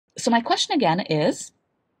So my question again is,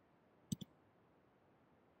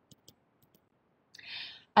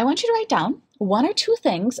 I want you to write down one or two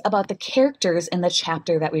things about the characters in the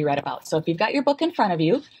chapter that we read about. So if you've got your book in front of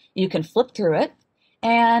you, you can flip through it.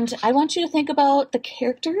 And I want you to think about the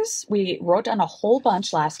characters. We wrote down a whole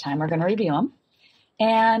bunch last time. We're going to review them.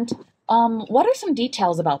 And what are some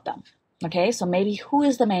details about them? Okay, so maybe who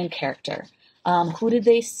is the main character? Who did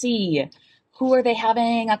they see? Who are they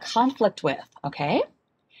having a conflict with? Okay,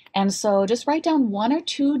 and so just write down one or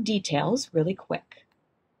two details really quick.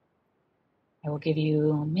 I'll give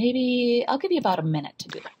you about a minute to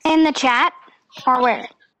do this. In the chat or where?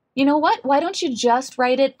 You know what? Why don't you just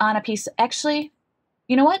write it on a piece? Actually,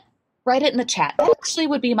 you know what? Write it in the chat. That actually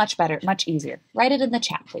would be much better, much easier. Write it in the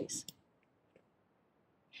chat, please.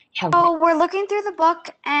 Oh, we're looking through the book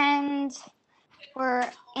and we're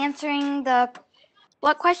answering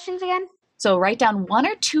what questions again? So write down one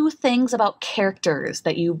or two things about characters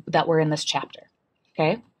that were in this chapter.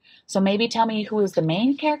 Okay? So maybe tell me who is the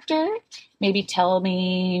main character. Maybe tell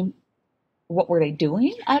me what were they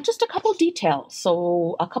doing. Just a couple details.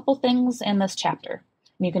 So a couple things in this chapter.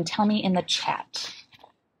 And you can tell me in the chat.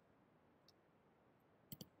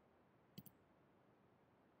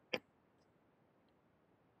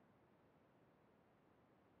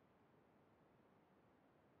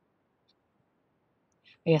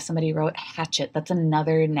 Yeah, somebody wrote Hatchet. That's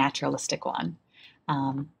another naturalistic one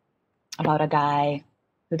about a guy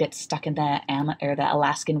who gets stuck in the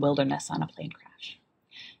Alaskan wilderness on a plane crash.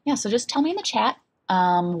 Yeah, so just tell me in the chat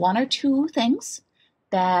one or two things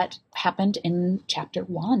that happened in chapter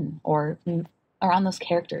 1 or around those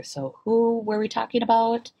characters. So who were we talking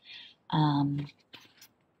about? Who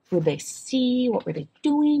did they see? What were they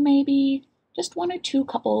doing maybe? Just one or two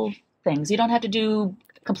couple things. You don't have to do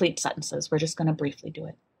complete sentences. We're just going to briefly do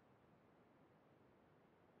it.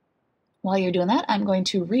 While you're doing that, I'm going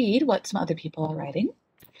to read what some other people are writing.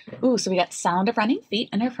 Ooh, so we got Sound of Running Feet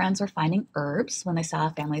and her friends were finding herbs when they saw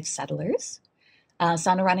a family of settlers.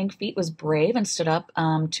 Sound of Running Feet was brave and stood up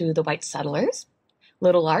to the white settlers.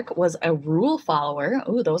 Little Lark was a rule follower.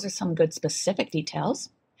 Ooh, those are some good specific details.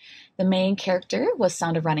 The main character was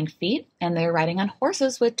Sound of Running Feet, and they're riding on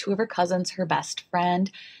horses with two of her cousins, her best friend.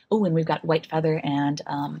 Oh, and we've got White Feather and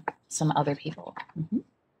some other people. Mm-hmm.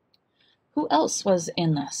 Who else was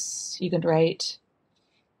in this? You can write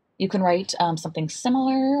something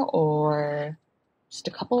similar or just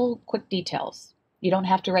a couple quick details. You don't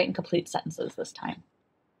have to write in complete sentences this time.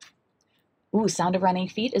 Ooh, Sound of Running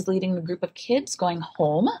Feet is leading a group of kids going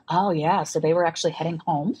home. Oh, yeah, so they were actually heading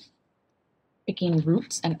home, picking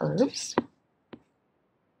roots and herbs.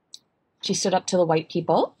 She stood up to the white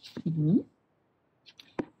people. Mm-hmm.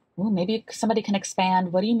 Ooh, maybe somebody can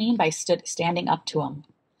expand. What do you mean by standing up to them?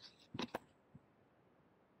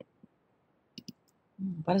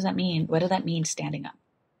 What does that mean? What did that mean, standing up?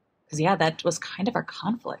 Because, yeah, that was kind of our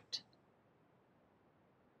conflict.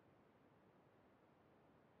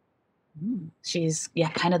 She's,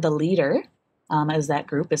 kind of the leader as that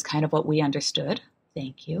group is kind of what we understood.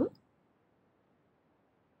 Thank you.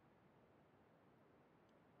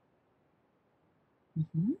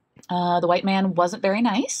 Mm-hmm. The white man wasn't very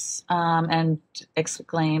nice and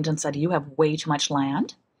exclaimed and said, "You have way too much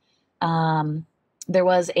land." There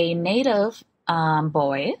was a native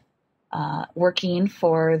boy working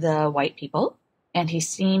for the white people, and he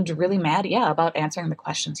seemed really mad, about answering the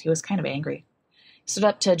questions. He was kind of angry. He stood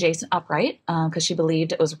up to Jason Upright because she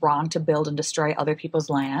believed it was wrong to build and destroy other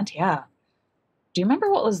people's land. Yeah. Do you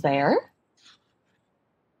remember what was there?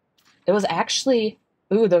 It was actually,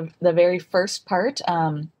 the very first part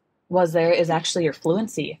is actually your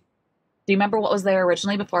fluency. Do you remember what was there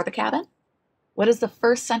originally before the cabin? What is the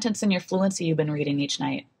first sentence in your fluency you've been reading each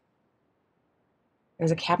night?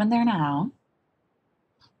 There's a cabin there now.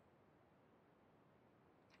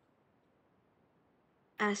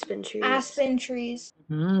 Aspen trees. Aspen trees.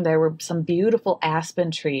 There were some beautiful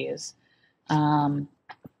aspen trees.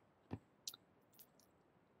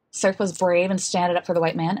 Surf was brave and standed up for the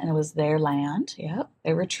white man, and it was their land. Yep,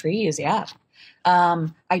 there were trees, yeah.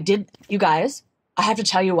 You guys, I have to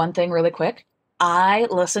tell you one thing really quick. I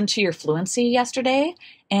listened to your fluency yesterday,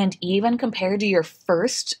 and even compared to your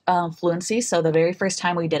first fluency, so the very first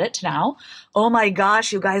time we did it to now, oh my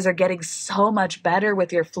gosh, you guys are getting so much better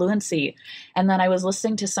with your fluency. And then I was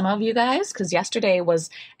listening to some of you guys, because yesterday was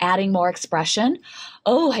adding more expression.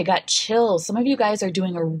 Oh, I got chills. Some of you guys are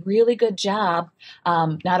doing a really good job,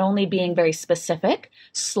 not only being very specific,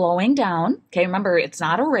 slowing down. Okay, remember, it's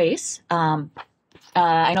not a race.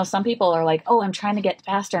 I know some people are like, oh, I'm trying to get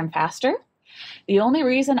faster and faster. The only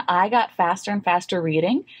reason I got faster and faster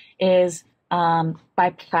reading is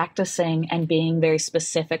by practicing and being very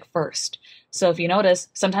specific first. So if you notice,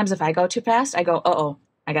 sometimes if I go too fast, I go, uh-oh,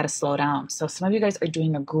 I got to slow down. So some of you guys are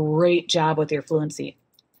doing a great job with your fluency.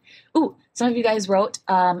 Ooh, some of you guys wrote,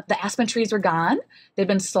 the aspen trees were gone. They've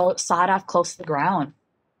been sawed off close to the ground.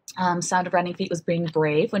 Sound of Running Feet was being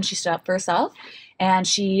brave when she stood up for herself. And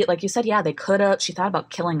she, like you said, yeah, she thought about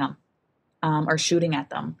killing them or shooting at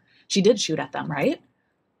them. She did shoot at them, right?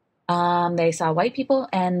 They saw white people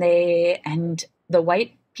and the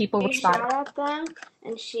white people She shot at them,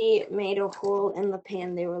 and she made a hole in the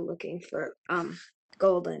pan they were looking for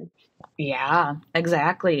golden. Yeah,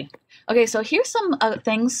 exactly. Okay, so here's some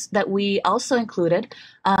things that we also included.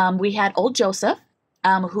 We had old Joseph,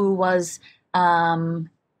 who was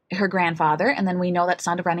her grandfather, and then we know that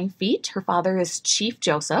Sound of Running Feet, her father is Chief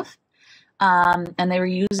Joseph, and they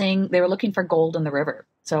were looking for gold in the river.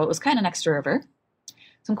 So it was kind of next to the river.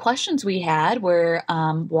 Some questions we had were,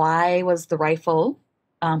 why was the rifle,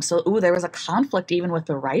 there was a conflict even with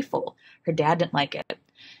the rifle. Her dad didn't like it.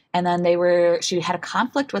 And then she had a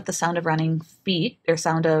conflict with the Sound of Running Feet,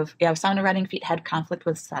 Sound of Running Feet had conflict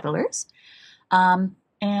with settlers.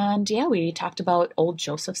 We talked about old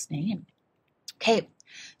Joseph's name. Okay,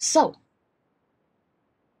 so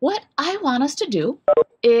what I want us to do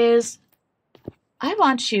is I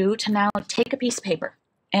want you to now take a piece of paper,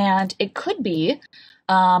 and it could be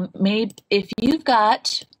maybe if you've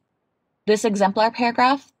got this exemplar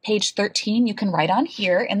paragraph, page 13, you can write on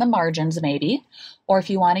here in the margins maybe, or if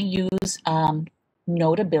you want to use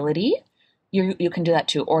Notability, you can do that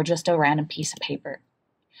too, or just a random piece of paper.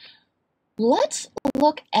 Let's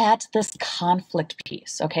look at this conflict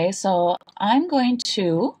piece, okay? So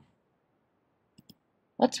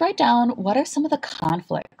let's write down what are some of the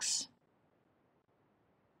conflicts,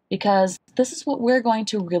 because this is what we're going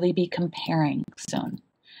to really be comparing soon.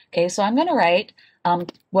 Okay, so I'm going to write,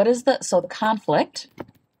 the conflict,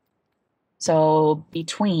 so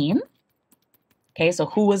between, okay, so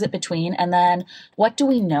who was it between, and then what do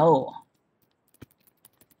we know?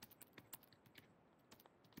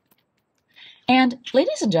 And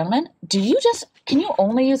ladies and gentlemen, can you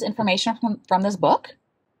only use information from this book?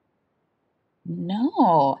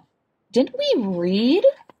 No. Didn't we read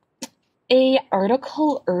an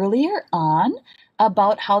article earlier on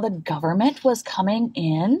about how the government was coming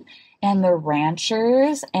in and the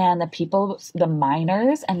ranchers and the people, the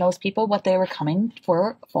miners and those people, what they were coming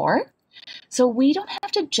for? So we don't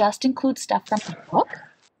have to just include stuff from the book,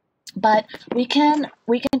 but we can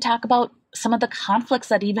talk about some of the conflicts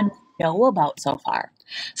that even we know about so far.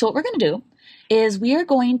 So what we're going to do is we are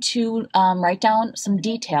going to write down some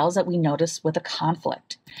details that we notice with a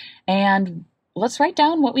conflict. And let's write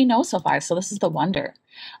down what we know so far. So this is the wonder.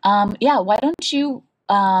 Why don't you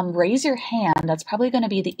raise your hand? That's probably going to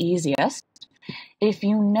be the easiest. If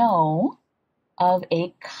you know of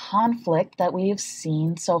a conflict that we've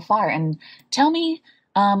seen so far, and tell me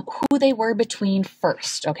who they were between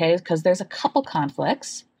first, okay? Because there's a couple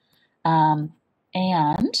conflicts.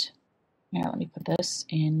 Let me put this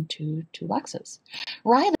into 2 boxes.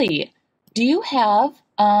 Riley, do you have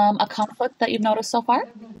a conflict that you've noticed so far?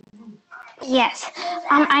 Yes.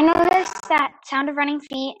 I noticed that Sound of Running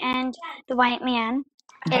Feet and the White Man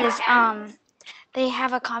is they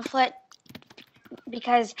have a conflict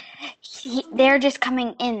because they're just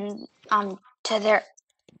coming in to their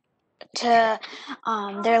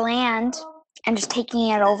land and just taking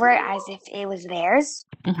it over as if it was theirs.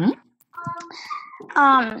 Mm-hmm.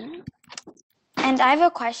 And I have a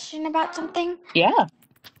question about something. Yeah.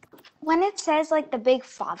 When it says like the Big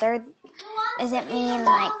Father, does it mean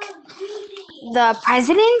like the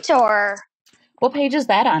president or? What page is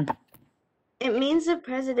that on? It means the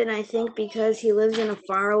president, I think, because he lives in a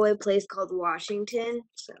faraway place called Washington.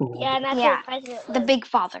 So. Yeah, and that's where the president lives. The Big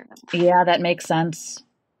Father. Yeah, that makes sense.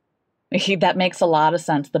 That makes a lot of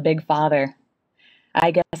sense, the Big Father.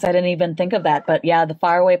 I guess I didn't even think of that, but yeah, the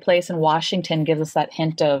faraway place in Washington gives us that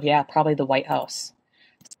hint of, probably the White House.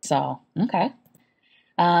 So, okay.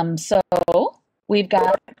 So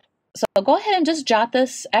go ahead and just jot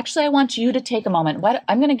this. Actually, I want you to take a moment.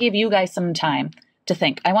 I'm going to give you guys some time to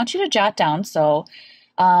think. I want you to jot down. So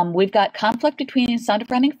we've got conflict between Sound of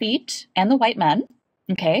Running Feet and the white men.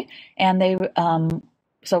 Okay. And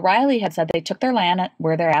so Riley had said they took their land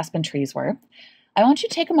where their aspen trees were. I want you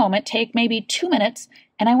to take a moment, take maybe 2 minutes,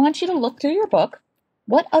 and I want you to look through your book.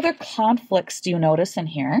 What other conflicts do you notice in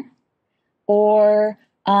here? Or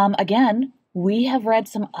again, we have read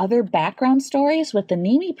some other background stories with the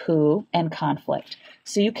Nimi-Poo and conflict.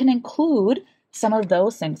 So you can include some of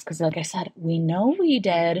those things because, like I said, we know we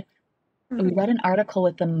read an article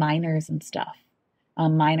with the miners and stuff,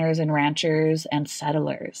 miners and ranchers and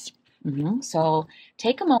settlers. So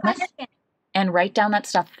take a moment Question. and write down that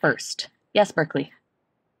stuff first. Yes, Berkeley.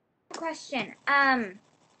 Question.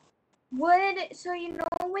 So you know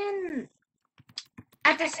when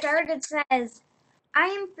at the start it says, "I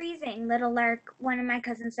am freezing, little lark," one of my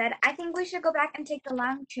cousins said, "I think we should go back and take the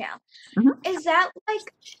long trail." Mhm. Is that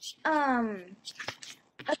like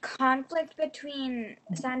a conflict between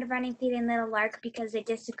Sound of Running Feet and Little Lark because they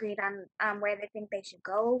disagreed on where they think they should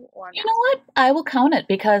go, or You no? know what? I will count it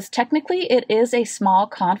because technically it is a small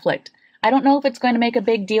conflict. I don't know if it's going to make a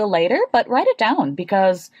big deal later, but write it down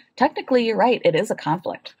because technically you're right. It is a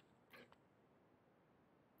conflict.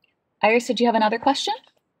 Iris, did you have another question?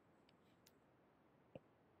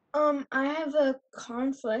 I have a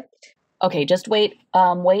conflict. Okay, just wait.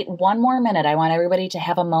 Wait one more minute. I want everybody to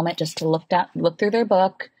have a moment just to look through their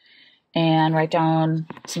book and write down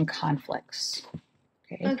some conflicts.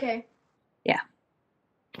 Okay. Okay. Yeah.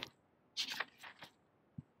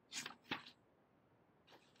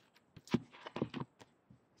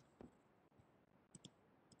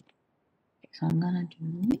 So I'm gonna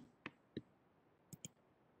do.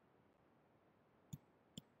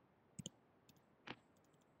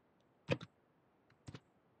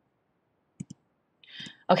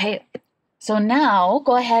 Okay, so now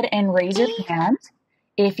go ahead and raise your hand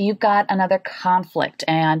if you've got another conflict.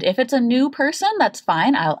 And if it's a new person, that's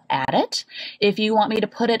fine. I'll add it. If you want me to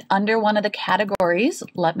put it under one of the categories,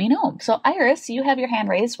 let me know. So Iris, you have your hand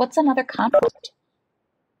raised. What's another conflict?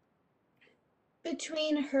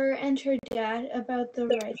 Between her and her dad about the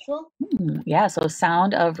rifle. Yeah, so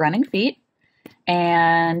Sound of Running Feet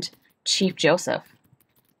and Chief Joseph.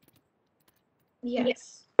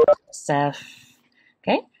 Yes. Seth.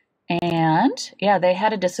 Okay. And yeah, they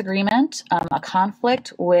had a disagreement, a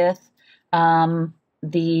conflict with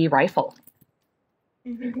the rifle.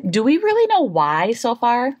 Do we really know why so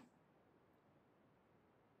far?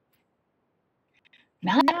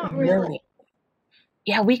 Not really.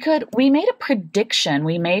 Yeah, we made a prediction.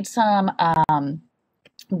 We made some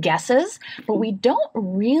guesses, but we don't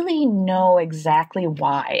really know exactly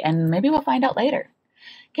why. And maybe we'll find out later.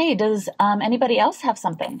 Okay, does anybody else have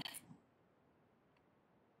something?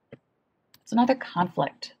 It's another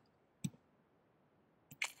conflict.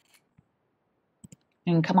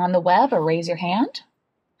 You can come on the web or raise your hand.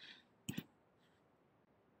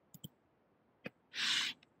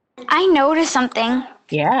 I noticed something.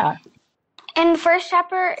 Yeah. In the first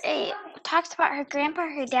chapter, it talks about her grandpa,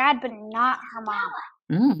 her dad, but not her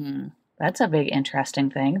mom. That's a big interesting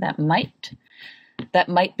thing. That might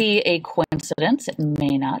be a coincidence. It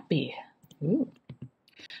may not be. Ooh.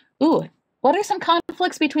 What are some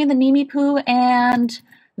conflicts between the Nimipu and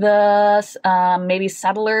the maybe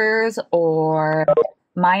settlers or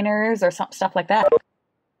miners or some stuff like that?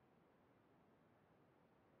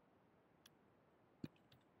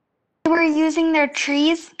 They were using their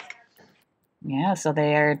trees. Yeah, so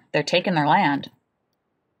they're taking their land.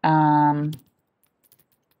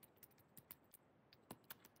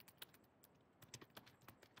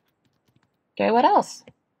 Okay, what else?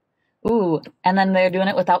 Ooh, and then they're doing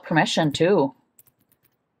it without permission too.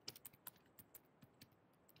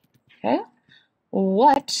 Okay,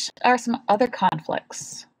 what are some other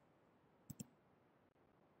conflicts?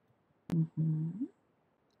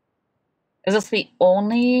 Is this the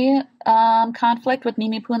only conflict with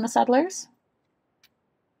Nimipu and the settlers?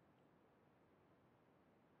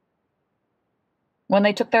 When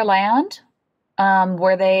they took their land,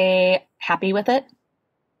 were they happy with it?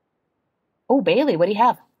 Oh, Bailey, what do you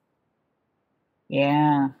have?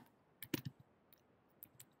 Yeah.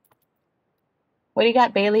 What do you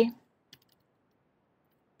got, Bailey?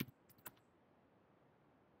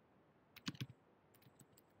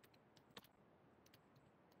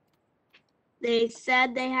 They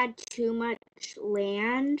said they had too much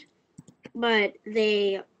land, but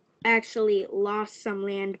they actually lost some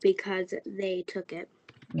land because they took it.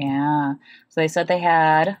 Yeah. So they said they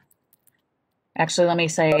had. Actually, let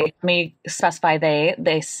me specify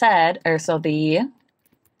they said, or so the.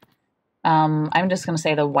 I'm just going to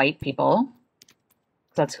say the white people.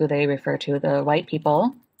 That's who they refer to. The white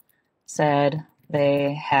people said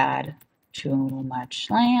they had too much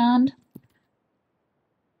land.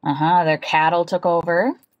 Their cattle took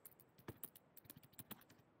over.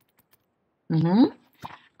 There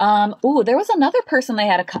was another person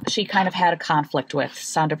she kind of had a conflict with,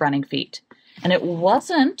 Sound of Running Feet. And it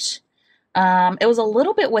wasn't, it was a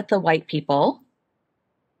little bit with the white people,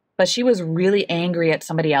 but she was really angry at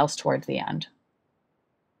somebody else towards the end.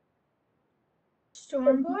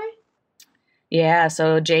 Storm Boy? Yeah,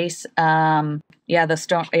 so Jace,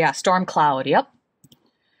 Storm Cloud, yep.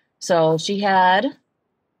 So she had,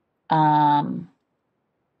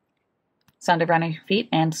 Sound of Running Feet,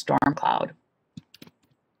 and Storm Cloud.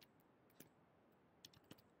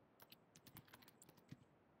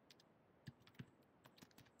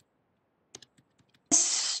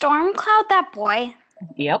 Storm Cloud, that boy.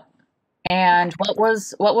 Yep. And what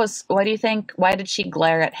do you think? Why did she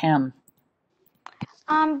glare at him?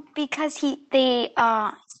 Because what's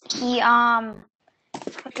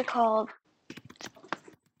it called?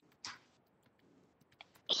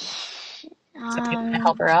 So he wanted to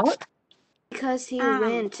help her out? Because he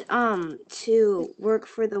went to work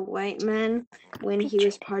for the white men when he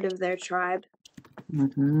was part of their tribe.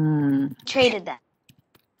 Mm-hmm. Traded them.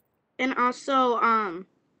 And also,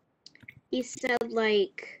 he said,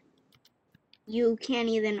 like, you can't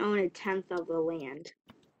even own a tenth of the land.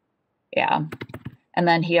 Yeah. And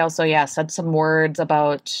then he also, said some words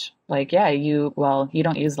about, like, you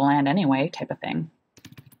don't use the land anyway, type of thing.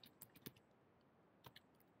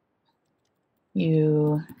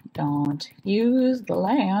 You don't use the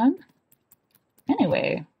land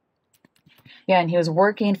anyway. Yeah, and he was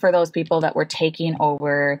working for those people that were taking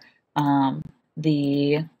over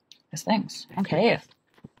these things. Okay.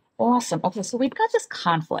 Awesome. Okay, so we've got this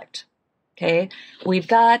conflict. Okay.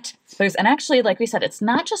 And actually, like we said, it's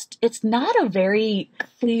not a very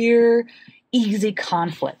clear, easy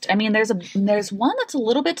conflict. I mean, there's one that's a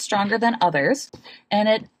little bit stronger than others, and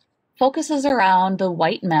it focuses around the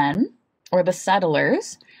white men or the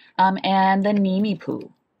settlers, and the Nimipu.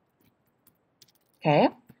 Okay.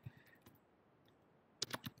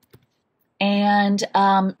 And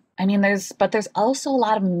there's also a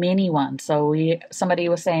lot of mini ones. So somebody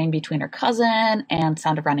was saying between her cousin and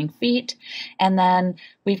Sound of Running Feet, and then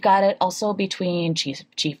we've got it also between Chief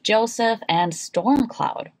Joseph and Storm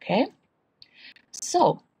Cloud. Okay.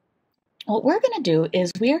 So what we're going to do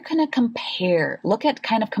is we're going to look at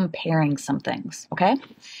kind of comparing some things. Okay.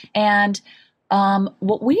 And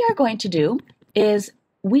what we are going to do is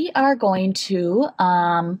we are going to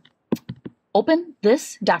open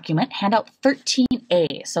this document, handout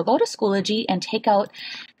 13A. So go to Schoology and take out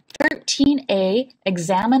 13A,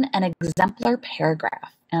 examine an exemplar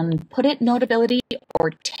paragraph, and put it Notability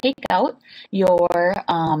or take out your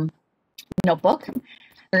notebook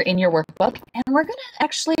or in your workbook. And we're going to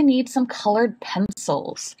actually need some colored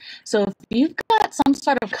pencils. So if you've got some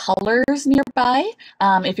sort of colors nearby,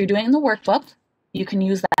 if you're doing it in the workbook, you can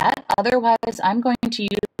use that. Otherwise, I'm going to use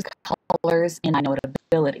colors in my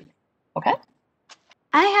Notability. Okay?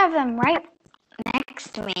 I have them right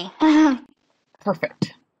next to me.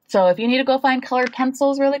 Perfect. So if you need to go find colored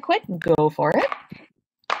pencils really quick, go for it.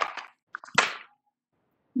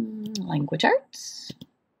 Language arts.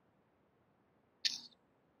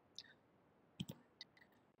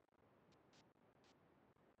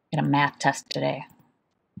 Get a math test today.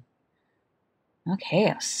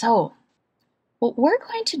 Okay, so what we're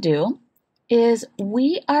going to do is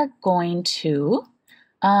we are going to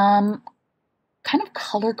kind of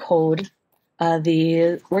color code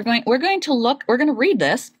we're going to read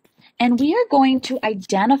this, and we are going to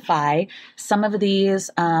identify some of these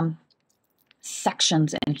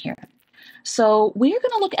sections in here. So we are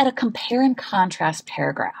going to look at a compare and contrast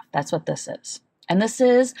paragraph. That's what this is. And it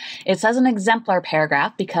says an exemplar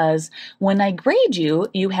paragraph because when I grade you,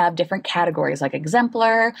 you have different categories like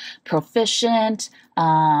exemplar, proficient,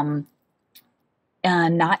 not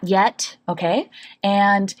yet, okay?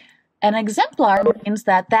 And an exemplar means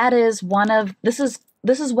that is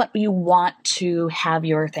this is what you want to have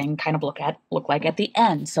your thing kind of look like at the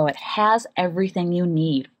end. So it has everything you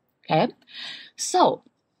need, okay? So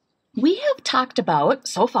we have talked about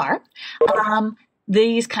so far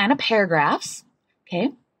these kind of paragraphs,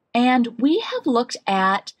 okay? And we have looked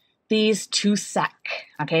at these two sec,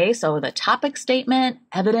 okay? So the topic statement,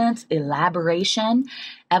 evidence, elaboration,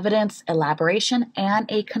 and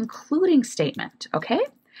a concluding statement, okay?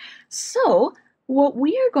 So what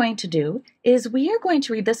we are going to do is we are going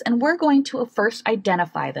to read this, and we're going to first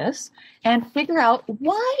identify this and figure out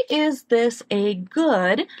why is this a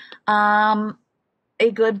good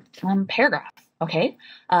paragraph, okay?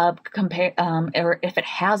 Or if it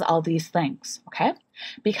has all these things, okay?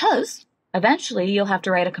 Because eventually you'll have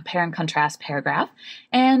to write a compare and contrast paragraph,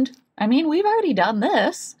 and I mean we've already done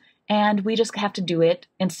this, and we just have to do it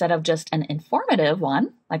instead of just an informative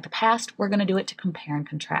one like the past. We're going to do it to compare and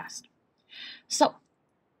contrast. So,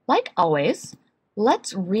 like always,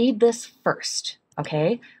 let's read this first,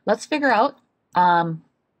 okay? Let's figure out,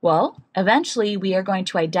 eventually we are going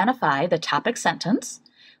to identify the topic sentence.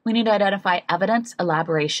 We need to identify evidence,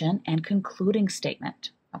 elaboration, and concluding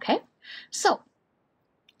statement, okay? So,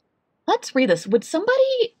 let's read this. Would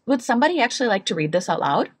somebody actually like to read this out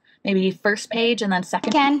loud? Maybe first page and then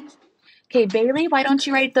second? Again. Okay, Bailey, why don't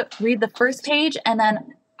you read the first page, and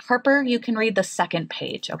then Harper, you can read the second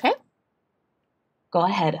page, okay? Go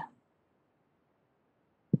ahead.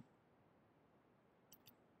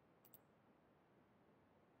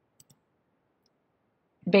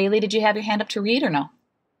 Bailey, did you have your hand up to read or no?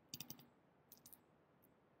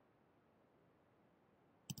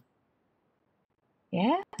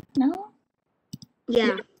 Yeah? No?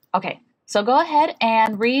 Yeah. Okay, so go ahead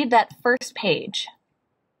and read that first page.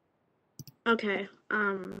 Okay.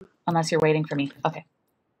 Unless you're waiting for me. Okay.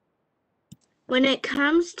 When it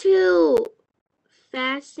comes to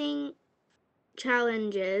fasting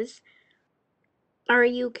challenges, are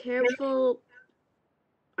you a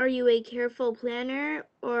careful planner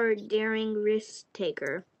or daring risk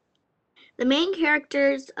taker? The main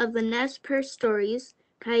characters of the Nez Perce stories,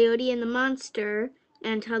 Coyote and the Monster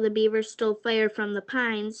and How the Beaver Stole Fire from the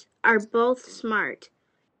Pines, are both smart,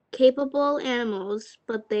 capable animals,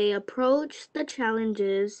 but they approach the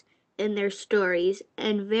challenges in their stories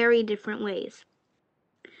in very different ways.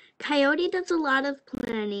 Coyote does a lot of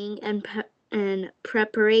planning and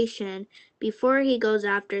preparation before he goes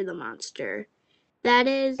after the monster. That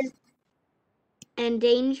is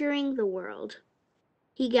endangering the world.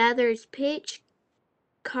 He gathers pitch,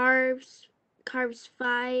 carves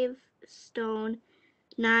 5 stone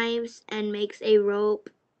knives, and makes a rope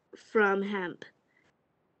from hemp.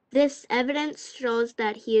 This evidence shows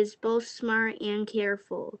that he is both smart and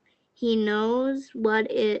careful. He knows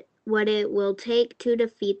what it will take to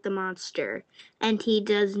defeat the monster, and he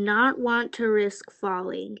does not want to risk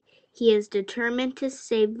falling. He is determined to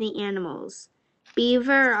save the animals.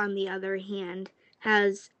 Beaver, on the other hand,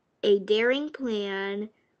 has a daring plan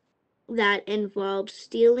that involves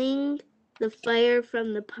stealing the fire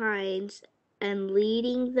from the pines and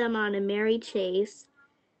leading them on a merry chase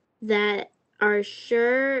that are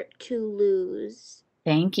sure to lose.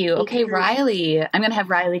 Thank you. Okay, Because- Riley. I'm going to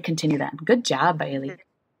have Riley continue then. Good job, Bailey.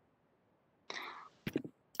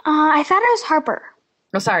 I thought it was Harper,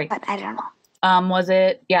 Oh, sorry. but I don't know. Was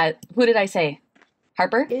it, yeah, who did I say?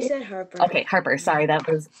 Harper? You said Harper. Okay, Harper. Sorry, that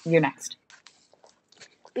was, you're next.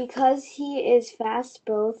 Because he is fast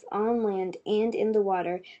both on land and in the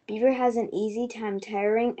water, Beaver has an easy time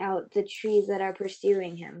tiring out the trees that are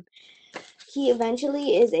pursuing him. He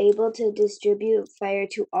eventually is able to distribute fire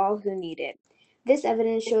to all who need it. This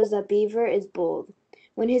evidence shows that Beaver is bold.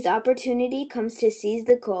 When his opportunity comes to seize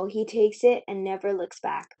the coal, he takes it and never looks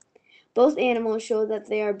back. Both animals show that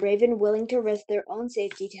they are brave and willing to risk their own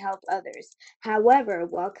safety to help others. However,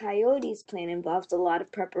 while Coyote's plan involves a lot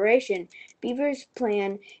of preparation, Beaver's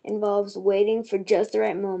plan involves waiting for just the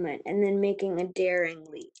right moment and then making a daring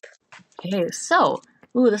leap. Okay, so,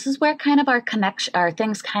 this is where kind of our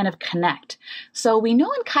things kind of connect. So we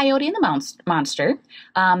know in Coyote and the Monster,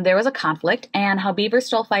 there was a conflict, and How Beaver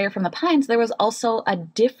Stole Fire from the Pines, there was also a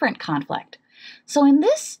different conflict. So in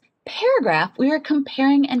this paragraph, we are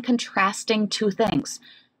comparing and contrasting two things.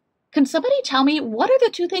 Can somebody tell me what are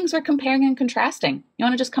the two things we're comparing and contrasting? You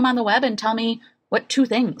want to just come on the web and tell me what two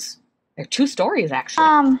things? They're two stories, actually.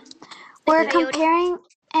 We're Coyote- comparing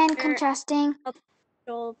and or- contrasting.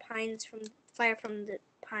 Stole pines from fire from the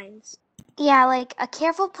pines. Yeah, like a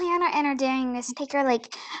careful planner and a daring risk taker,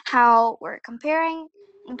 like how we're comparing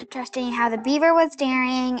and contrasting how the beaver was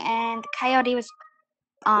daring and the coyote was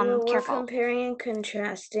We're careful. comparing and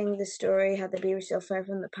contrasting the story, How the Beaver Stole Fire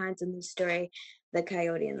from the Pines, and the story, The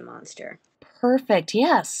Coyote and the Monster. Perfect,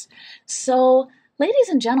 yes. So, ladies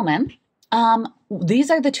and gentlemen,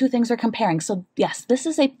 these are the two things we're comparing. So, yes, this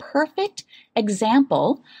is a perfect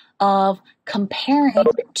example of comparing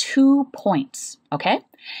 2 points, okay?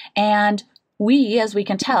 And we, as we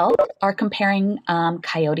can tell, are comparing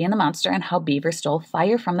Coyote and the Monster and How Beaver Stole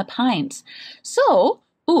Fire from the Pines. So,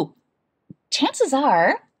 chances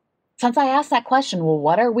are, since I asked that question, well,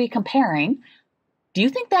 what are we comparing? Do you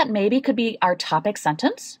think that maybe could be our topic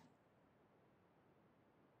sentence?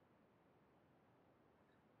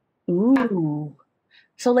 Ooh.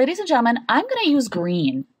 So, ladies and gentlemen, I'm going to use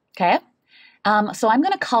green, okay? So I'm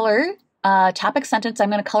going to color topic sentence. I'm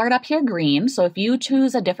going to color it up here green. So if you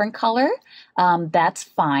choose a different color, that's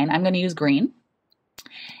fine. I'm going to use green.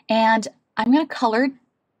 And I'm going to color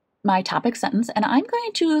my topic sentence, and I'm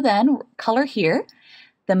going to then color here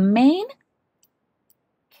the main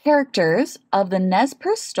characters of the Nez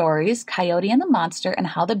Perce stories, Coyote and the Monster and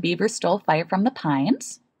How the Beaver Stole Fire from the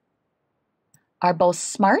Pines, are both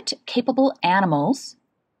smart, capable animals,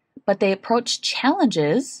 but they approach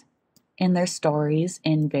challenges in their stories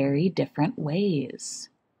in very different ways.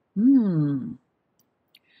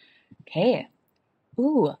 Okay.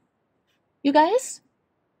 Ooh. You guys,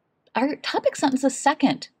 our topic sentence is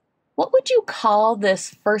second. What would you call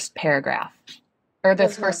this first paragraph? Or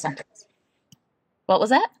this The first hook. sentence? What was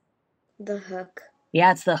that? The hook.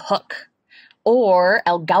 Yeah, it's the hook. Or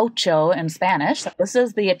el gaucho in Spanish. This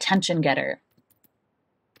is the attention getter.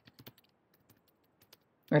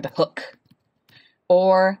 Or the hook.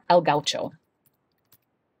 Or el gaucho.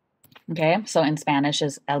 Okay, so in Spanish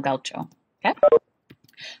is el gaucho. Okay,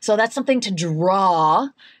 so that's something to draw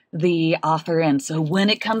the author in. So when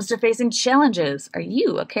it comes to facing challenges, are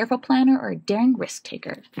you a careful planner or a daring risk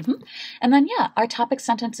taker? And then, yeah, our topic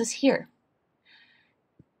sentence is here.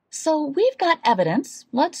 So we've got evidence.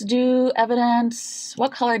 Let's do evidence.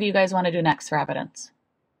 What color do you guys want to do next for evidence?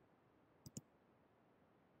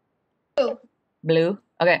 Blue. Blue?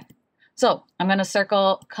 Okay. So I'm going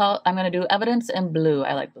to I'm going to do evidence in blue.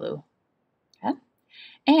 I like blue. Okay.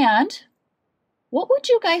 And what would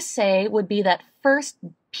you guys say would be that first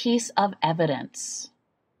piece of evidence?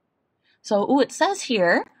 So, it says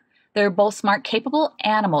here, they're both smart, capable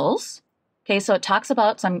animals. Okay, so it talks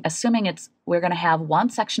about, so I'm assuming we're going to have one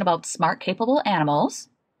section about smart, capable animals.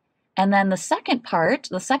 And then the second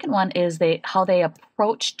one is how they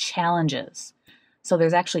approach challenges. So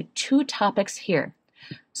there's actually two topics here.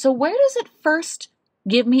 So where does it first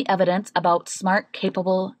give me evidence about smart,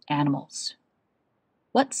 capable animals?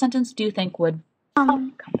 What sentence do you think would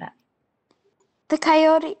come that? The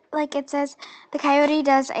coyote, like it says, the coyote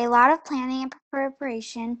does a lot of planning and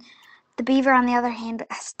preparation. The beaver, on the other hand,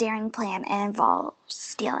 has a daring plan and involves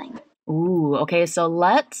stealing. Ooh, okay, so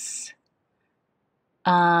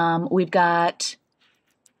we've got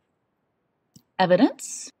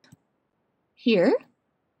evidence here.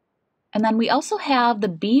 And then we also have the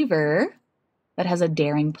beaver that has a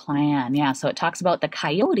daring plan. Yeah, so it talks about the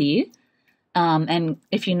coyote. And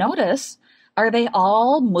if you notice, are they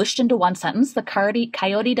all mushed into one sentence? The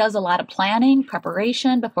coyote does a lot of planning,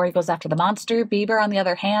 preparation before he goes after the monster. Beaver, on the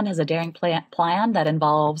other hand, has a daring plan that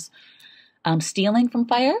involves stealing from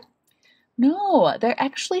fire. No, they're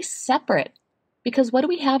actually separate. Because what do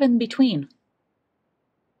we have in between?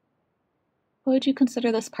 What would you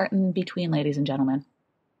consider this part in between, ladies and gentlemen?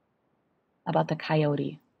 About the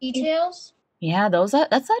coyote? Details? Yeah, that's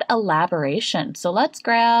that elaboration. So let's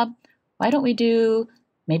grab, why don't we do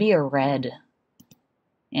maybe a red?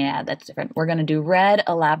 Yeah, that's different. We're going to do red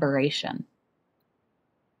elaboration.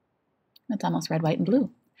 That's almost red, white, and blue.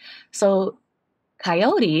 So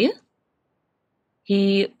coyote,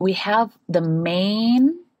 we have the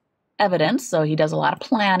main evidence. So he does a lot of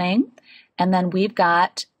planning. And then we've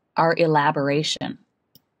got our elaboration.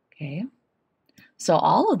 Okay. So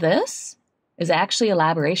all of this is actually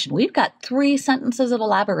elaboration. We've got 3 sentences of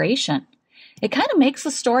elaboration. It kind of makes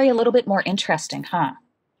the story a little bit more interesting, huh?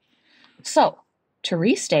 So, to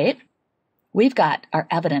restate, we've got our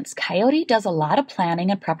evidence. Coyote does a lot of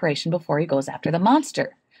planning and preparation before he goes after the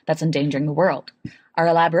monster that's endangering the world. Our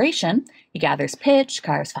elaboration, he gathers pitch,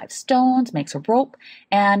 carves 5 stones, makes a rope,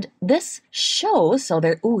 and this shows, so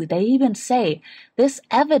they even say, this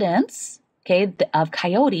evidence, okay, of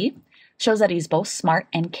Coyote shows that he's both smart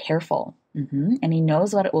and careful, and he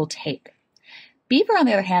knows what it will take. Beaver, on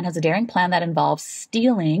the other hand, has a daring plan that involves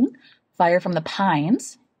stealing fire from the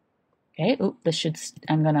pines. Okay,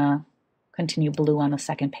 I'm going to continue blue on the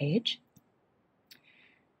second page.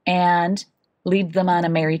 And lead them on a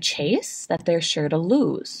merry chase that they're sure to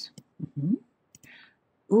lose.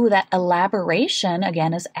 That elaboration,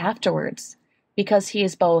 again, is afterwards. Because he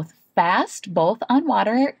is fast on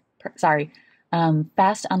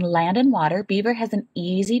land and water, Beaver has an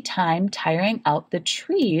easy time tiring out the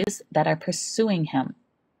trees that are pursuing him.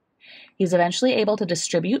 He's eventually able to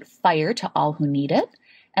distribute fire to all who need it,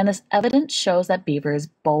 and this evidence shows that Beaver is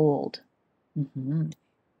bold.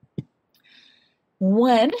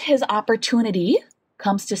 When his opportunity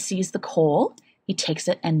comes to seize the coal, he takes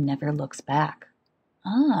it and never looks back.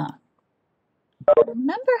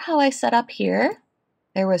 Remember how I set up here?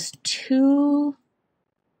 There was two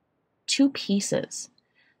pieces.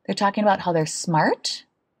 They're talking about how they're smart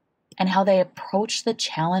and how they approach the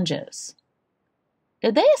challenges.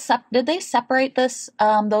 Did they separate those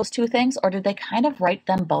 2 things, or did they kind of write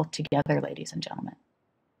them both together, ladies and gentlemen?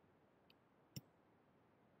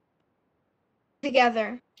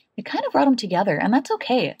 Together. They kind of wrote them together, and that's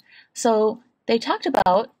okay. So they talked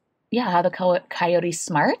about, how the coyote's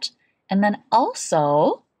smart, and then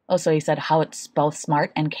also, so he said how it's both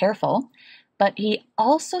smart and careful, but he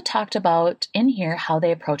also talked about in here how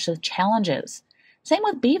they approach the challenges. Same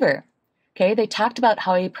with Beaver. Okay, they talked about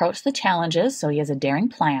how he approached the challenges, so he has a daring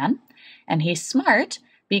plan, and he's smart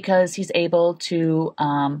because he's able to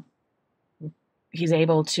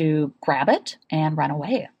grab it and run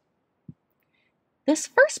away. This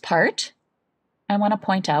first part, I want to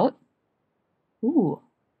point out, Ooh.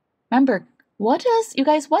 Remember, what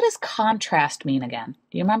does contrast mean again?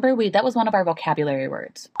 Do you remember? That was one of our vocabulary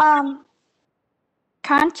words.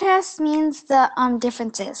 Contrast means the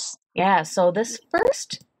differences. Yeah, so this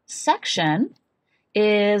first section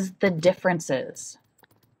is the differences.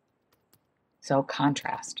 So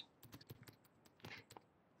contrast.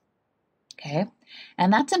 Okay,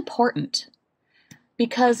 and that's important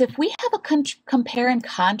because if we have a compare and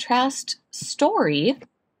contrast story,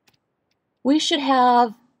 we should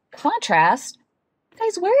have contrast.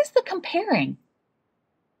 Guys, where is the comparing?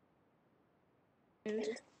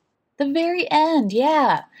 The very end,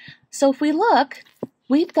 yeah. So if we look,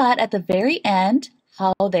 we've got at the very end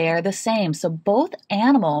how they are the same. So both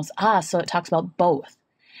animals, so it talks about both,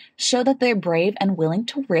 show that they're brave and willing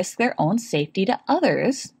to risk their own safety to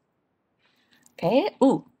others. Okay,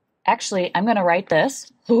 ooh, actually, I'm going to write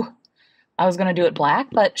this. Ooh, I was going to do it black,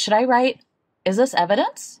 but should I write, is this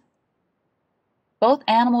evidence? Both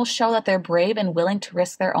animals show that they're brave and willing to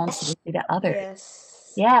risk their own safety to others.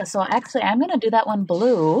 Yes. Yeah, so actually, I'm going to do that one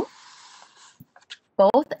blue.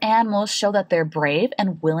 Both animals show that they're brave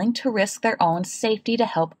and willing to risk their own safety to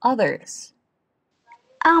help others.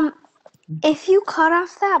 If you cut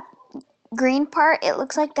off that green part, it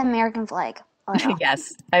looks like the American flag. Oh, no.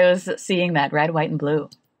 Yes, I was seeing that, red, white, and blue.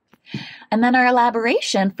 And then our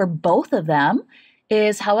elaboration for both of them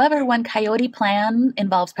is, however, when Coyote plan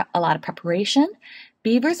involves a lot of preparation,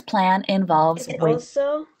 Beaver's plan involves... It's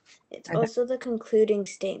also the concluding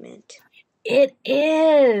statement. It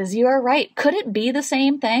is. You are right. Could it be the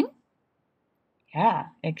same thing? Yeah,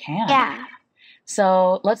 it can. Yeah.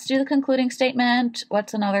 So let's do the concluding statement.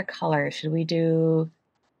 What's another color? Should we do...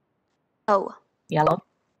 Oh. Yellow?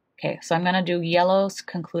 Okay, so I'm going to do yellow's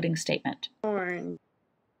concluding statement. Orange.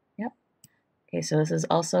 Yep. Okay, so this is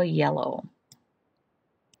also yellow.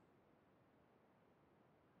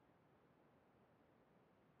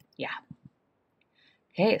 Yeah.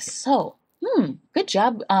 Okay, so, good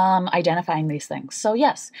job identifying these things. So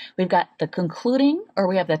yes, we've got the concluding, or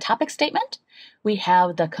we have the topic statement, we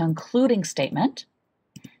have the concluding statement,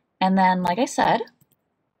 and then, like I said,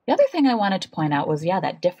 the other thing I wanted to point out was,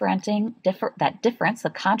 that difference, the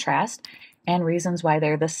contrast, and reasons why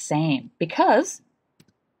they're the same. Because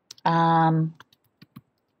if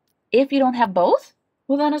you don't have both,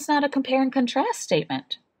 well, then it's not a compare and contrast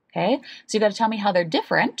statement. Okay, so you got to tell me how they're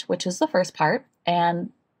different, which is the first part,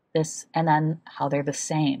 and then how they're the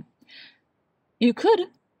same. You could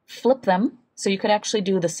flip them, so you could actually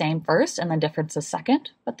do the same first and then differences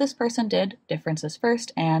second, but this person did differences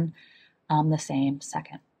first and the same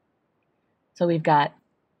second. So we've got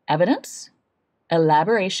evidence,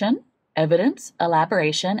 elaboration, evidence,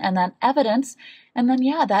 elaboration, and then evidence, and then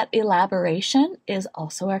that elaboration is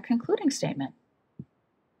also our concluding statement.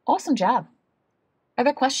 Awesome job. Are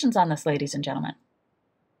there questions on this, ladies and gentlemen?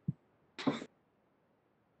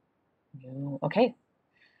 No. Okay.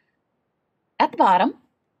 At the bottom,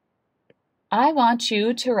 I want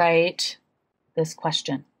you to write this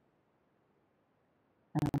question.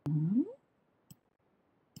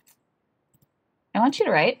 I want you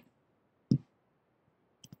to write,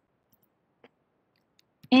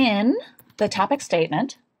 in the topic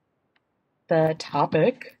statement of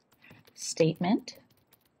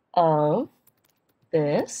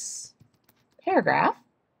this paragraph,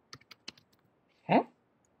 okay,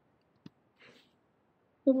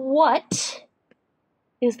 what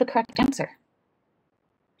is the correct answer?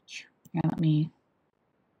 Here, let me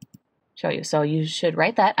show you. So you should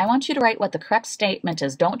write that. I want you to write what the correct statement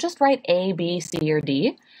is. Don't just write A, B, C, or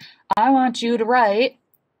D. I want you to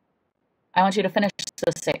finish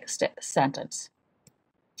the sentence.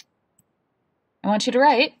 I want you to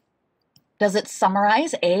write, does it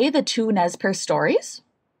summarize A, the two Nez Perce stories?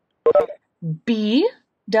 B,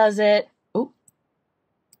 does it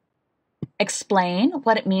explain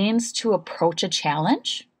what it means to approach a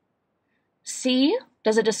challenge? C,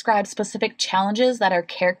 does it describe specific challenges that our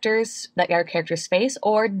characters face?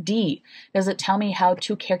 Or D, does it tell me how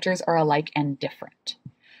two characters are alike and different?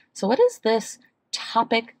 So what is this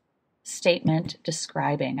topic statement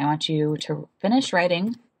describing? I want you to finish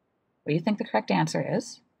writing what you think the correct answer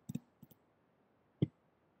is.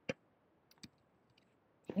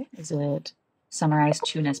 Okay. Is it summarize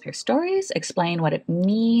two Nez Perce stories, explain what it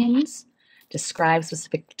means, describe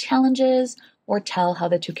specific challenges, or tell how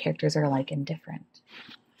the two characters are alike and different?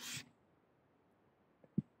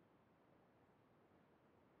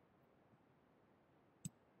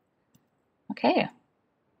 Okay.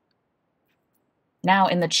 Now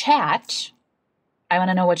in the chat, I want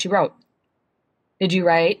to know what you wrote. Did you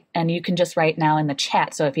write? And you can just write now in the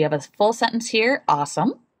chat. So if you have a full sentence here,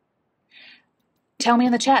 awesome. Tell me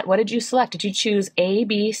in the chat, what did you select? Did you choose A,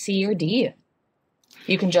 B, C, or D?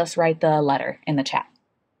 You can just write the letter in the chat.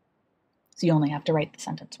 So you only have to write the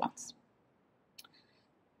sentence once.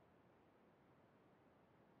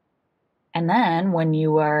 And then when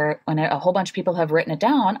a whole bunch of people have written it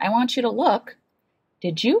down, I want you to look.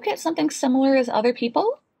 Did you get something similar as other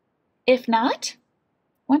people? If not,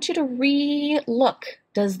 I want you to re-look.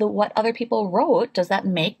 Does what other people wrote, does that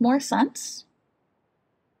make more sense?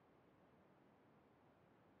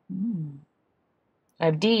 I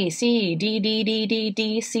have D, C, D, D, D, D,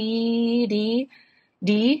 D, C, D,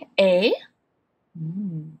 D, A.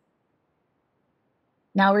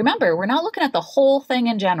 Now remember, we're not looking at the whole thing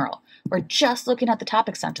in general. We're just looking at the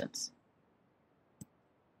topic sentence.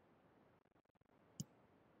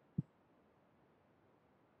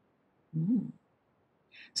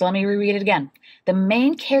 So let me reread it again. The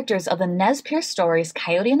main characters of the Nez Perce stories,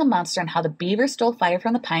 Coyote and the Monster and How the Beaver Stole Fire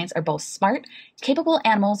from the Pines, are both smart, capable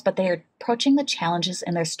animals, but they are approaching the challenges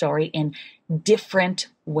in their story in different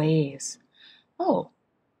ways. Oh,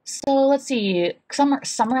 so let's see.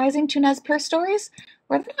 Summarizing two Nez Perce stories,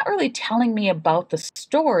 where they're not really telling me about the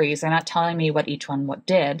stories. They're not telling me what each one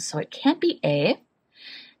did, so it can't be A.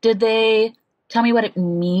 Did they tell me what it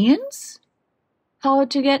means? How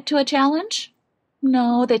to get to a challenge?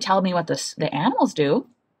 No, they tell me what the animals do.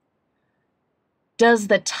 Does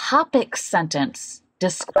the topic sentence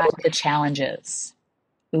describe the challenges?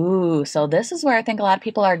 Ooh, so this is where I think a lot of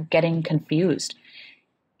people are getting confused.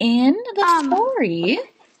 In the story,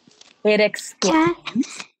 it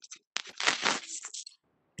explains.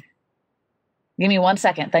 Give me 1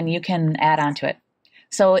 second, then you can add on to it.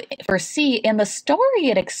 So for C, in the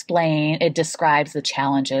story, it describes the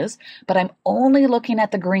challenges, but I'm only looking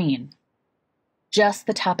at the green. Just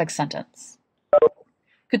the topic sentence.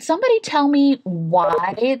 Could somebody tell me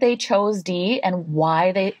why they chose D and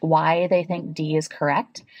why they think D is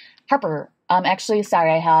correct? Harper, actually,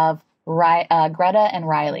 sorry, I have Greta and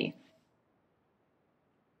Riley.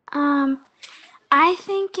 I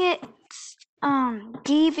think it's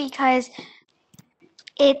D because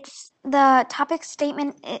it's the topic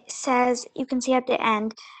statement. It says, you can see at the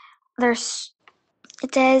end, it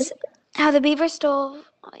says how the beaver stole.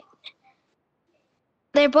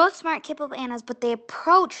 They're both smart, capable animals, but they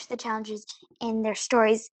approach the challenges in their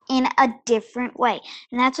stories in a different way.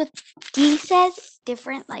 And that's what D says,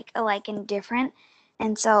 different, like alike and different.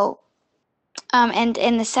 And so, and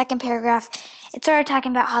in the second paragraph, it started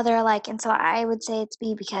talking about how they're alike. And so I would say it's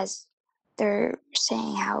B because they're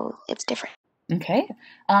saying how it's different. Okay.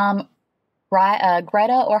 Greta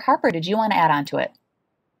or Harper, did you want to add on to it?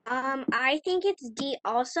 I think it's D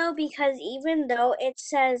also because even though it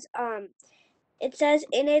says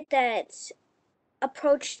in it that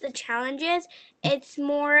approach the challenges, it's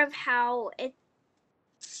more of how it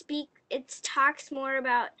talks more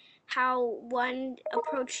about how one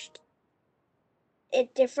approached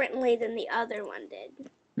it differently than the other one did.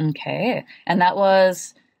 Okay. And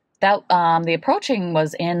the approaching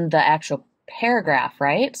was in the actual paragraph,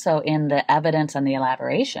 right? So in the evidence and the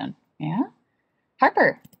elaboration. Yeah.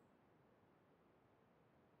 Harper.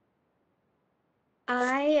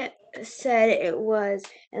 I said it was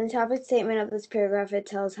in the topic statement of this paragraph. It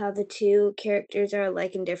tells how the two characters are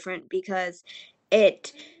alike and different because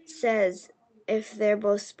it says if they're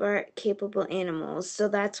both smart, capable animals. So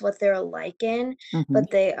that's what they're alike in,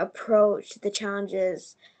 but they approach the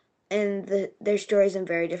challenges and their stories in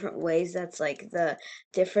very different ways. That's like the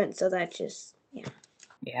difference. So that just, yeah.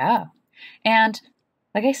 Yeah. And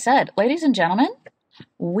like I said, ladies and gentlemen,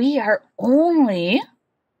 we are only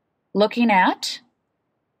looking at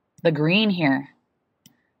the green here.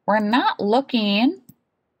 We're not looking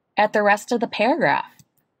at the rest of the paragraph.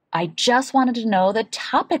 I just wanted to know the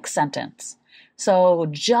topic sentence. So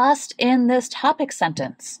just in this topic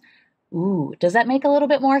sentence, does that make a little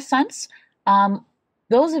bit more sense?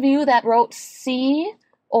 Those of you that wrote C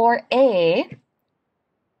or A,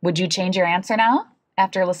 would you change your answer now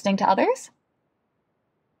after listening to others?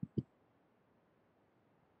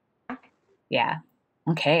 Yeah.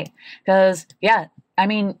 Okay. Because, yeah, I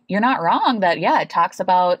mean, you're not wrong that, yeah, it talks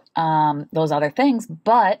about those other things,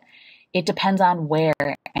 but it depends on where.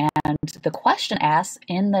 And the question asks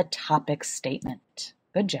in the topic statement.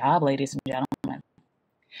 Good job, ladies and gentlemen.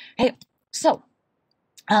 Hey, so,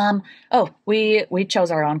 we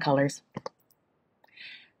chose our own colors.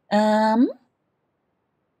 And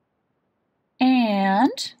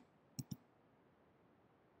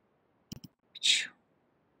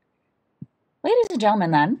ladies and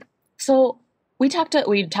gentlemen, then, so we talked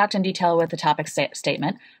in detail with the topic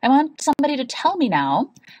statement. I want somebody to tell me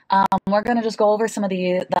now. We're going to just go over some of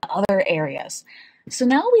the other areas. So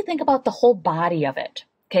now we think about the whole body of it.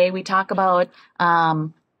 Okay, we talk about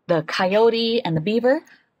the coyote and the beaver.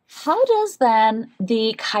 How does then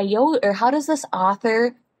the coyote, or how does this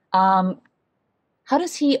author, how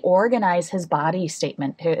does he organize his body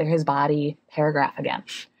statement, his body paragraph again?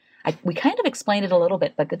 We kind of explained it a little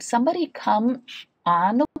bit, but could somebody come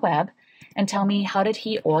on the web and tell me how did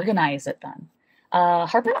he organize it then?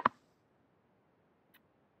 Harper?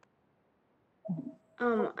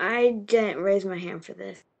 I didn't raise my hand for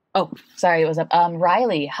this. Oh, sorry, it was up.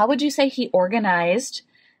 Riley, how would you say he organized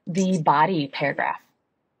the body paragraph?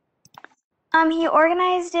 He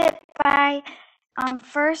organized it by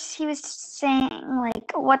first he was saying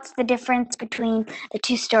like what's the difference between the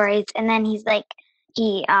two stories, and then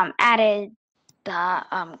he added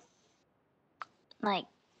the like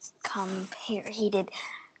compare. He did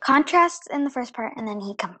contrasts in the first part, and then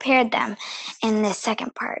he compared them in the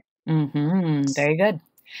second part. Very good.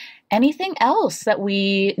 Anything else that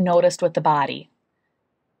we noticed with the body?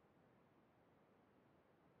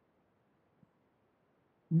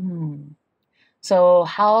 So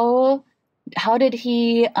how did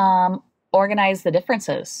he organize the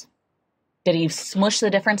differences? Did he smush the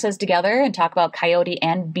differences together and talk about coyote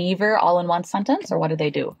and beaver all in one sentence, or what did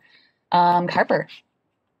they do? Harper.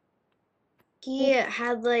 He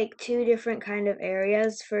had like two different kind of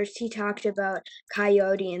areas. First, he talked about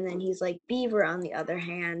coyote, and then he's like beaver, on the other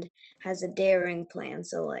hand, has a daring plan.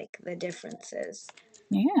 So like the differences.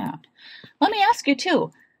 Yeah. Let me ask you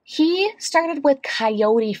too. He started with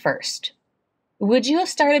coyote first. Would you have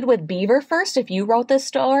started with beaver first if you wrote this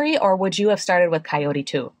story, or would you have started with coyote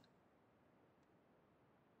too?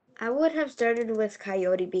 I would have started with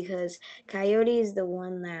coyote because coyote is the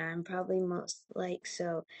one that I'm probably most like,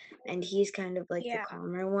 so, and he's kind of like the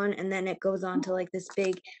calmer one, and then it goes on to like this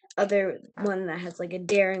big other one that has like a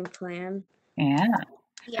daring plan. Yeah.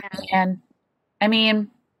 Yeah. And I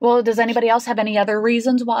mean, well, does anybody else have any other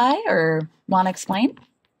reasons why, or want to explain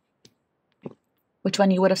which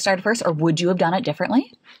one you would have started first, or would you have done it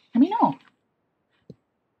differently? Let me know.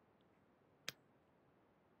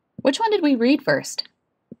 Which one did we read first?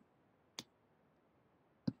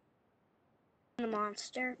 The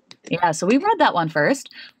monster. Yeah, so we read that one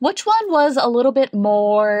first. Which one was a little bit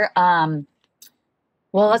more, well,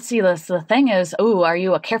 let's see, the thing is, are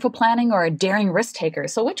you a careful planning or a daring risk taker?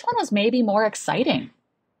 So which one was maybe more exciting?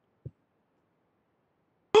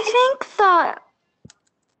 I think the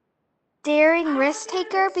daring risk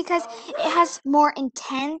taker, because it has more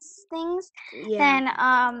intense things than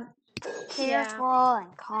careful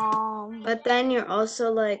and calm. But then you're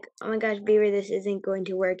also like, oh my gosh, beaver, this isn't going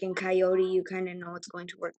to work. And coyote, you kind of know it's going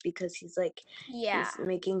to work because he's like, he's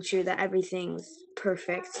making sure that everything's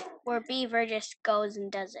perfect. Where beaver just goes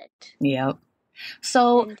and does it. Yep.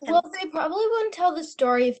 So, well, they probably wouldn't tell the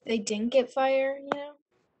story if they didn't get fired,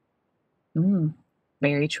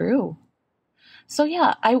 very true. So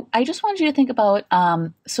yeah, I just wanted you to think about,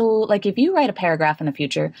 so like if you write a paragraph in the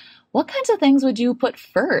future, what kinds of things would you put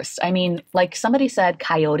first? I mean, like somebody said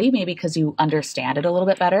coyote, maybe because you understand it a little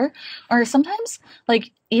bit better. Or sometimes,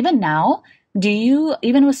 like even now,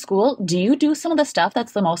 even with school, do you do some of the stuff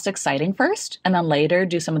that's the most exciting first and then later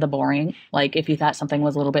do some of the boring? Like if you thought something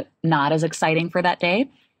was a little bit not as exciting for that day?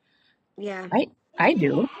 Yeah. I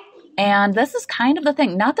do. And this is kind of the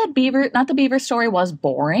thing. Not the beaver story was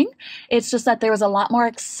boring. It's just that there was a lot more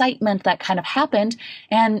excitement that kind of happened.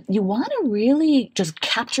 And you want to really just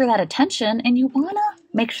capture that attention and you want to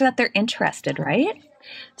make sure that they're interested, right?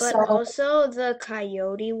 But also the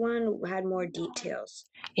coyote one had more details.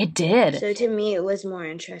 It did. So to me, it was more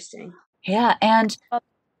interesting. Yeah. And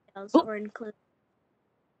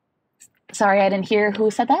sorry, I didn't hear who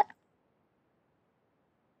said that.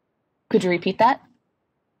 Could you repeat that?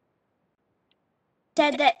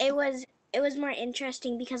 Said that it was more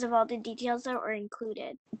interesting because of all the details that were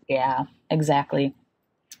included. Yeah, exactly.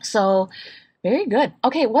 So, very good.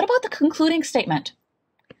 Okay, what about the concluding statement?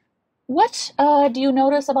 What do you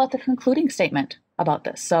notice about the concluding statement about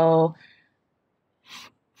this? So,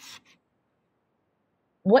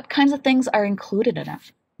 what kinds of things are included in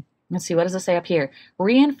it? Let's see, what does it say up here?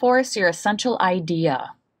 Reinforce your essential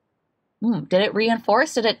idea. Did it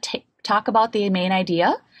reinforce? Did it talk about the main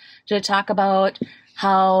idea? Did it talk about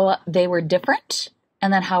how they were different?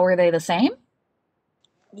 And then how were they the same?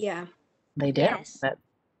 Yeah. They did. Yes.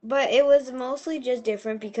 But it was mostly just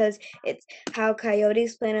different because it's how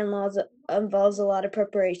Coyote's plan involves a lot of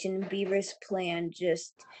preparation, and Beaver's plan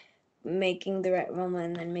just making the right moment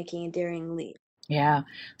and then making a daring leap. Yeah.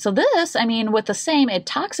 So this, I mean, with the same, it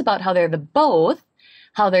talks about how they're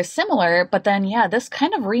how they're similar, but then, yeah, this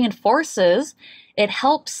kind of reinforces, it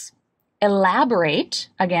helps elaborate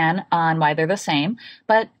again on why they're the same,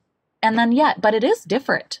 but it is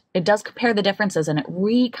different. It does compare the differences and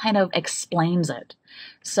it kind of explains it.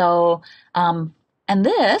 So, and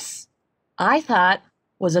this I thought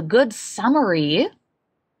was a good summary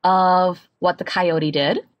of what the coyote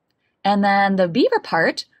did. And then the beaver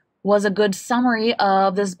part was a good summary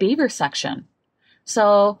of this beaver section.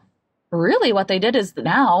 So really what they did is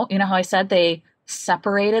now, you know how I said they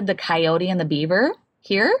separated the coyote and the beaver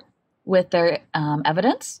here with their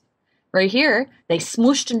evidence? Right here, they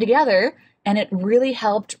smooshed them together and it really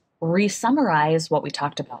helped re-summarize what we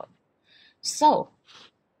talked about. So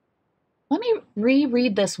let me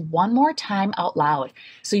reread this one more time out loud.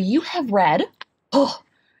 So you have read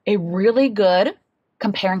a really good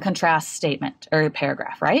compare and contrast statement or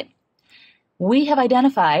paragraph, right? We have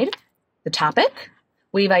identified the topic,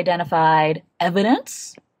 we've identified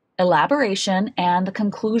evidence, elaboration, and the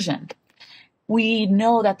conclusion. We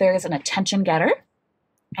know that there is an attention getter,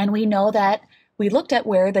 and we know that we looked at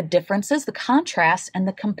where the differences, the contrast, and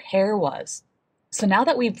the compare was. So now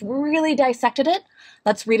that we've really dissected it,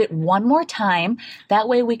 let's read it one more time. That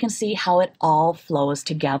way we can see how it all flows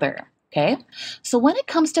together. Okay? So when it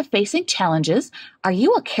comes to facing challenges, are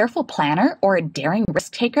you a careful planner or a daring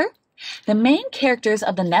risk taker? The main characters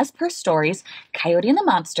of the Nez Perce stories, Coyote and the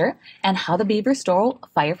Monster and How the Beaver Stole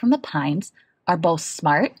Fire from the Pines, are both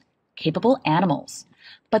smart, capable animals,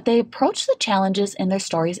 but they approach the challenges in their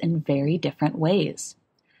stories in very different ways.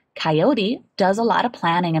 Coyote does a lot of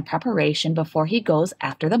planning and preparation before he goes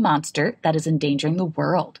after the monster that is endangering the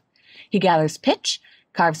world. He gathers pitch,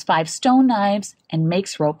 carves 5 stone knives, and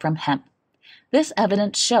makes rope from hemp. This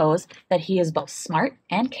evidence shows that he is both smart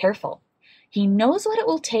and careful. He knows what it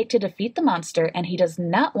will take to defeat the monster, and he does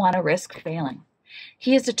not want to risk failing.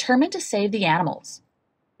 He is determined to save the animals.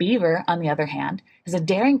 Beaver, on the other hand, has a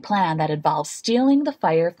daring plan that involves stealing the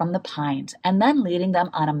fire from the pines and then leading them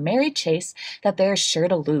on a merry chase that they are sure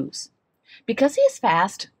to lose. Because he is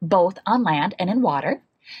fast, both on land and in water,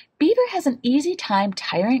 Beaver has an easy time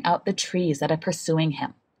tiring out the trees that are pursuing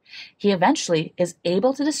him. He eventually is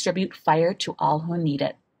able to distribute fire to all who need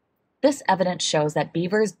it. This evidence shows that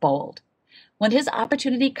Beaver is bold. When his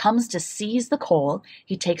opportunity comes to seize the coal,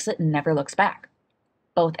 he takes it and never looks back.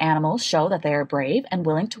 Both animals show that they are brave and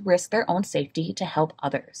willing to risk their own safety to help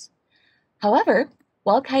others. However,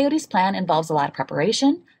 while Coyote's plan involves a lot of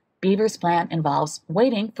preparation, Beaver's plan involves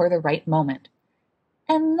waiting for the right moment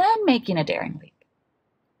and then making a daring leap.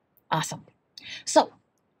 Awesome. So,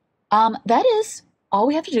 that is all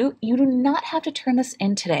we have to do. You do not have to turn this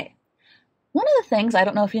in today. One of the things, I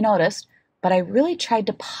don't know if you noticed, but I really tried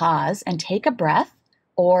to pause and take a breath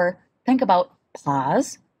or think about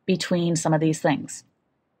pause between some of these things.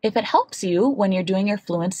 If it helps you when you're doing your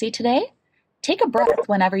fluency today, take a breath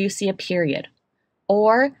whenever you see a period.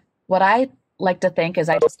 Or what I like to think is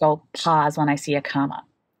I just go pause when I see a comma.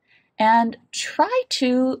 And try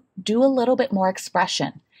to do a little bit more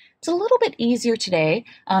expression. It's a little bit easier today.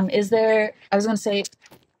 When you're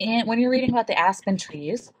reading about the aspen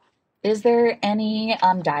trees, is there any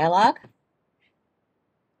dialogue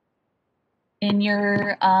in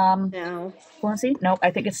your No. fluency? Nope, I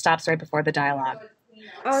think it stops right before the dialogue.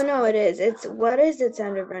 Oh, no, it is. It's what is the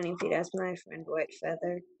sound of running feet? Asked my friend White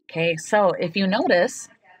Feather. Okay, so if you notice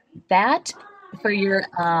that for your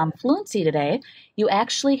fluency today, you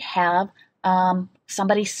actually have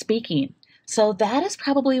somebody speaking. So that is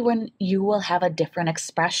probably when you will have a different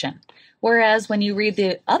expression. Whereas when you read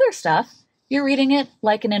the other stuff, you're reading it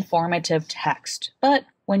like an informative text. But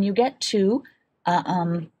when you get to,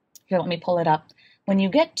 here, let me pull it up. When you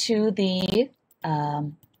get to the,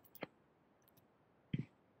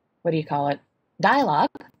 dialogue,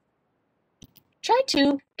 try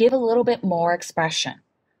to give a little bit more expression.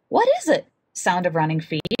 What is it? Sound of running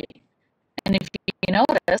feet. And if you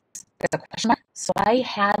notice, there's a question mark. So I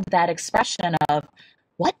had that expression of,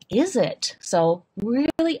 what is it? So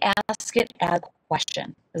really ask it as a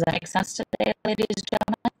question. Does that make sense today, ladies and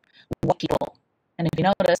gentlemen? What people? And if you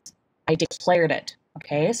notice, I declared it.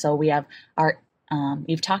 Okay, so we have our, have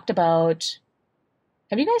you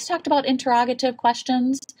guys talked about interrogative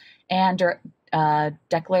questions and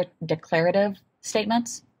declarative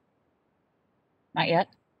statements? Not yet.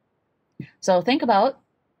 So think about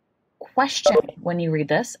question when you read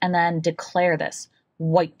this and then declare this.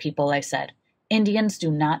 White people, I said. Indians do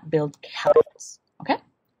not build cabins. Okay?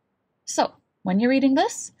 So when you're reading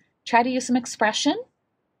this, try to use some expression.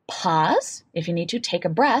 Pause. If you need to, take a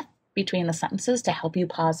breath between the sentences to help you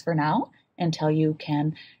pause for now until you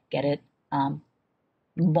can get it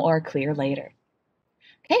more clear later.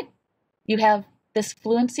 Okay, you have this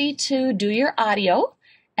fluency to do your audio,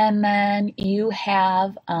 and then you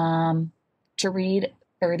have to read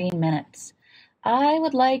 30 minutes. I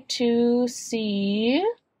would like to see,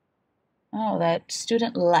 oh, that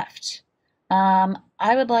student left.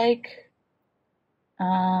 I would like,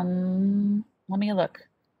 let me look.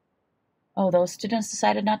 Oh, those students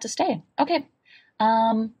decided not to stay. Okay.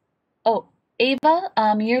 Oh, Ava,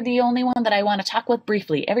 you're the only one that I want to talk with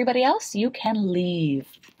briefly. Everybody else, you can leave.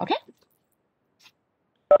 Okay?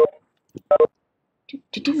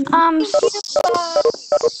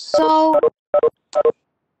 So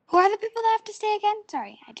who are the people that have to stay again?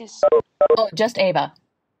 Sorry, Oh, just Ava.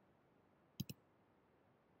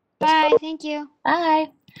 Bye, thank you.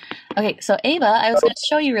 Bye. Okay, so Ava, I was going to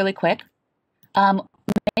show you really quick.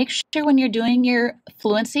 Make sure when you're doing your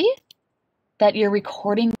fluency that you're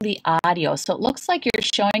recording the audio. So it looks like you're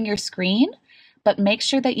showing your screen, but make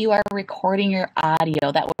sure that you are recording your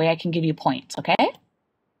audio. That way I can give you points, okay?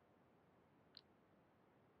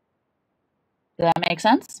 Does that make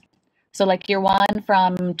sense? So like your one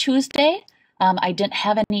from Tuesday, I didn't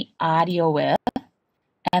have any audio with.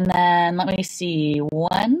 And then let me see,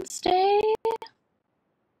 Wednesday,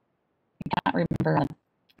 I can't remember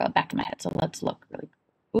back in my head. So let's look really.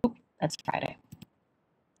 Oop, that's Friday.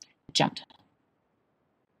 Jumped.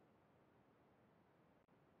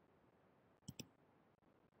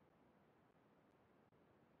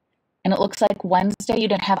 And it looks like Wednesday you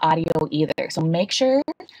didn't have audio either. So make sure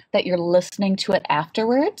that you're listening to it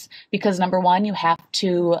afterwards because number one, you have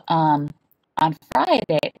to, on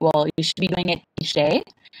Friday, well, you should be doing it each day,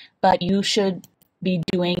 but you should be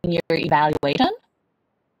doing your evaluation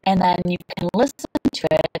and then you can listen to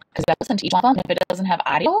it because you have to listen to each one. If it doesn't have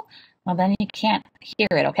audio, well, then you can't hear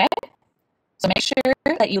it, okay? So make sure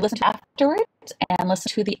that you listen to afterwards and listen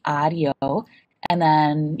to the audio and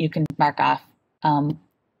then you can mark off,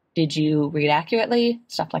 did you read accurately?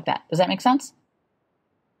 Stuff like that. Does that make sense?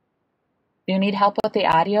 If you need help with the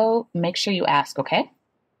audio, make sure you ask, okay?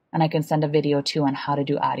 And I can send a video too on how to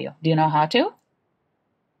do audio. Do you know how to?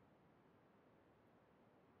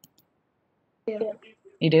 Yeah.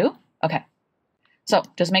 You do? Okay. So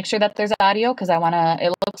just make sure that there's audio because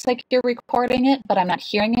it looks like you're recording it, but I'm not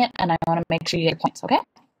hearing it and I want to make sure you get your points, okay?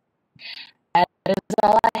 That is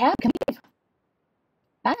all I have. You can leave.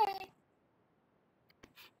 Bye.